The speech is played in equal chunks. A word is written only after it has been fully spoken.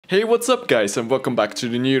Hey, what's up guys, and welcome back to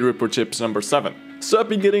the new Reaper tips number 7. So I've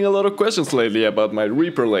been getting a lot of questions lately about my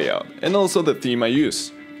Reaper layout, and also the theme I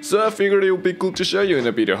use. So I figured it would be cool to show you in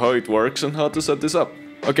a video how it works and how to set this up.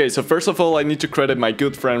 Okay, so first of all I need to credit my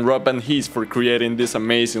good friend Rob and Hees for creating this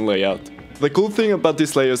amazing layout. The cool thing about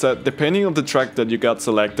this layout is that depending on the track that you got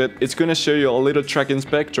selected, it's gonna show you a little track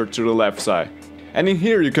inspector to the left side. And in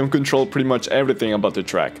here you can control pretty much everything about the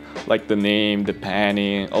track, like the name, the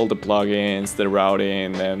panning, all the plugins, the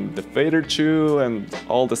routing, and the fader too, and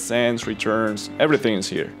all the sends, returns, everything is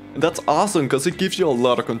here. And that's awesome because it gives you a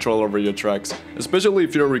lot of control over your tracks, especially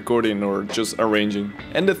if you're recording or just arranging.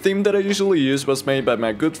 And the theme that I usually use was made by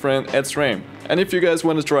my good friend Ed. And if you guys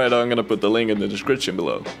want to try it out, I'm gonna put the link in the description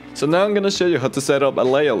below. So now I'm gonna show you how to set up a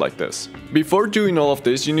layout like this. Before doing all of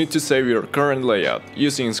this, you need to save your current layout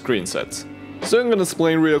using Screensets. So I'm gonna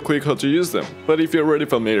explain real quick how to use them, but if you're already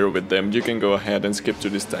familiar with them, you can go ahead and skip to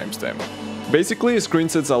this timestamp. Basically,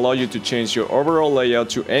 Screensets allow you to change your overall layout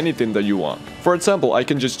to anything that you want. For example, I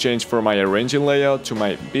can just change from my arranging layout to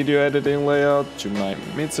my video editing layout to my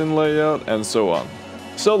mixing layout and so on.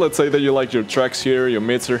 So let's say that you like your tracks here, your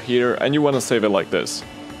mixer here, and you want to save it like this.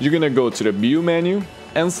 You're gonna go to the View menu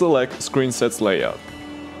and select Screensets layout.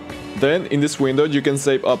 Then, in this window, you can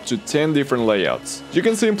save up to 10 different layouts. You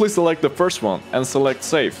can simply select the first one and select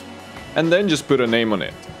Save, and then just put a name on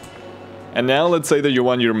it. And now let's say that you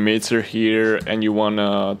want your mixer here, and you want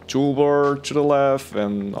a toolbar to the left,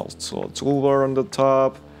 and also a toolbar on the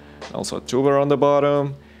top, and also a toolbar on the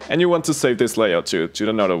bottom, and you want to save this layout to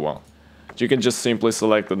another one. You can just simply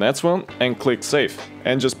select the next one and click Save,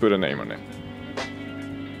 and just put a name on it.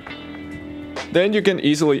 Then you can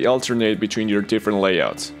easily alternate between your different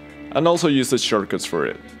layouts, and also use the shortcuts for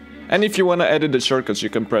it. And if you want to edit the shortcuts, you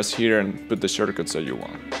can press here and put the shortcuts that you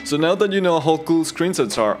want. So now that you know how cool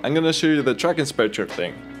Screensets are, I'm gonna show you the track inspector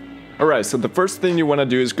thing. Alright, so the first thing you want to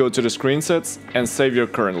do is go to the Screensets and save your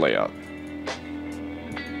current layout.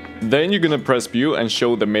 Then you're gonna press View and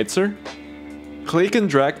show the mixer. Click and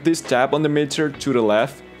drag this tab on the mixer to the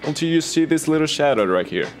left until you see this little shadow right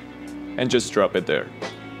here, and just drop it there.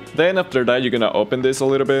 Then after that you're gonna open this a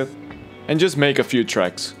little bit and just make a few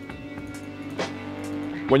tracks.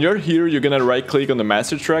 When you're here, you're gonna right click on the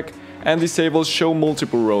master track and disable show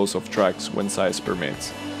multiple rows of tracks when size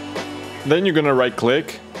permits. Then you're gonna right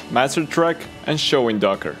click, master track, and show in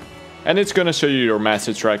Docker. And it's gonna show you your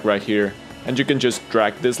master track right here, and you can just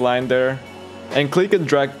drag this line there and click and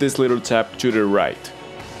drag this little tab to the right.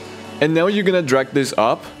 And now you're gonna drag this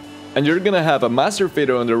up and you're gonna have a master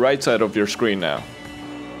fader on the right side of your screen now.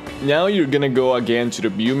 Now you're gonna go again to the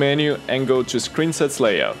View menu and go to Screensets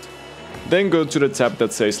layout. Then go to the tab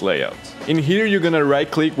that says Layout. In here you're gonna right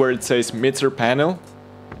click where it says Mixer Panel,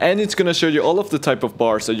 and it's gonna show you all of the type of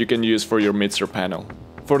bars that you can use for your mixer panel.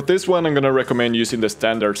 For this one I'm gonna recommend using the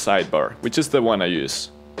standard Sidebar, which is the one I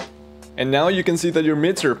use. And now you can see that your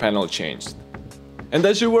mixer panel changed. And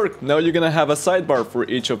that should work. Now you're gonna have a sidebar for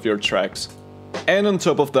each of your tracks. And on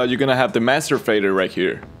top of that you're gonna have the master fader right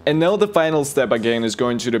here. And now the final step again is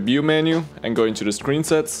going to the View menu and going to the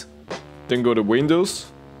Screensets, then go to Windows,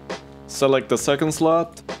 select the second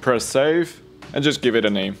slot, press Save, and just give it a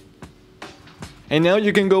name. And now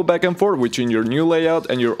you can go back and forth between your new layout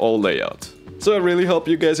and your old layout. So I really hope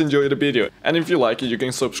you guys enjoyed the video, and if you like it you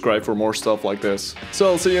can subscribe for more stuff like this. So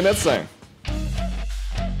I'll see you next time!